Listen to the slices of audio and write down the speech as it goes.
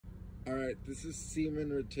Alright, this is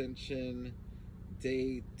semen retention,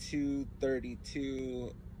 day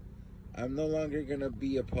 232. I'm no longer going to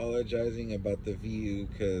be apologizing about the view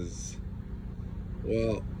because,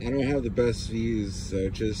 well, I don't have the best views, so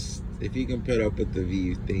just, if you can put up with the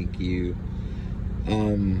view, thank you.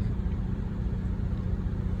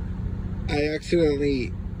 I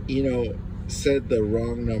accidentally, said the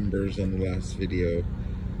wrong numbers on the last video.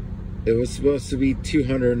 It was supposed to be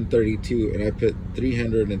 232 and I put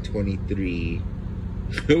 323,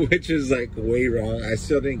 which is like way wrong. I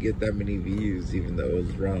still didn't get that many views even though it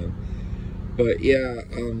was wrong. But yeah,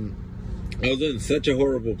 I was in such a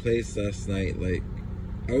horrible place last night. Like,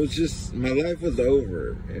 my life was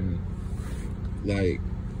over, and like,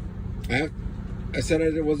 I said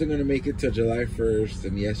I wasn't going to make it till July 1st,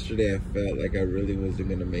 and yesterday I felt like I really wasn't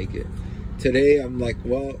going to make it. Today I'm like,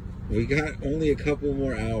 well, we got only a couple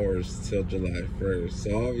more hours till July 1st.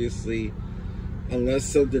 So obviously, unless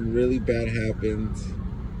something really bad happens,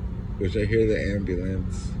 which I hear the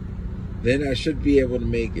ambulance, then I should be able to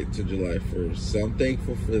make it to July 1st. So I'm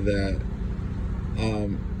thankful for that.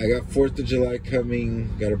 I got 4th of July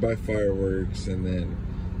coming, gotta buy fireworks, and then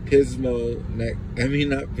Pismo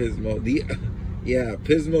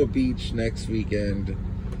Pismo Beach next weekend.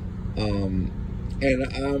 And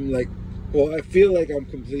I'm like, well, I feel like I'm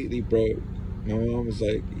completely broke. My mom was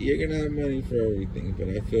like, you're gonna have money for everything, but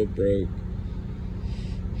I feel broke.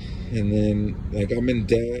 And then, like, I'm in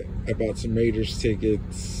debt. I bought some Raiders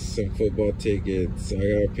tickets, some football tickets, so I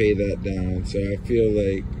gotta pay that down. So I feel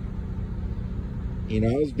like,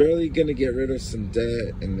 I was barely gonna get rid of some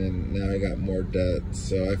debt, and then now I got more debt.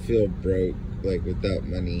 So I feel broke, like, without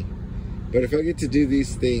money. But if I get to do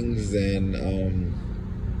these things, then,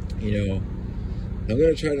 I'm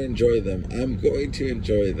going to try to enjoy them. I'm going to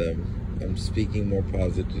enjoy them. I'm speaking more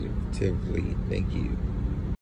positively. Thank you.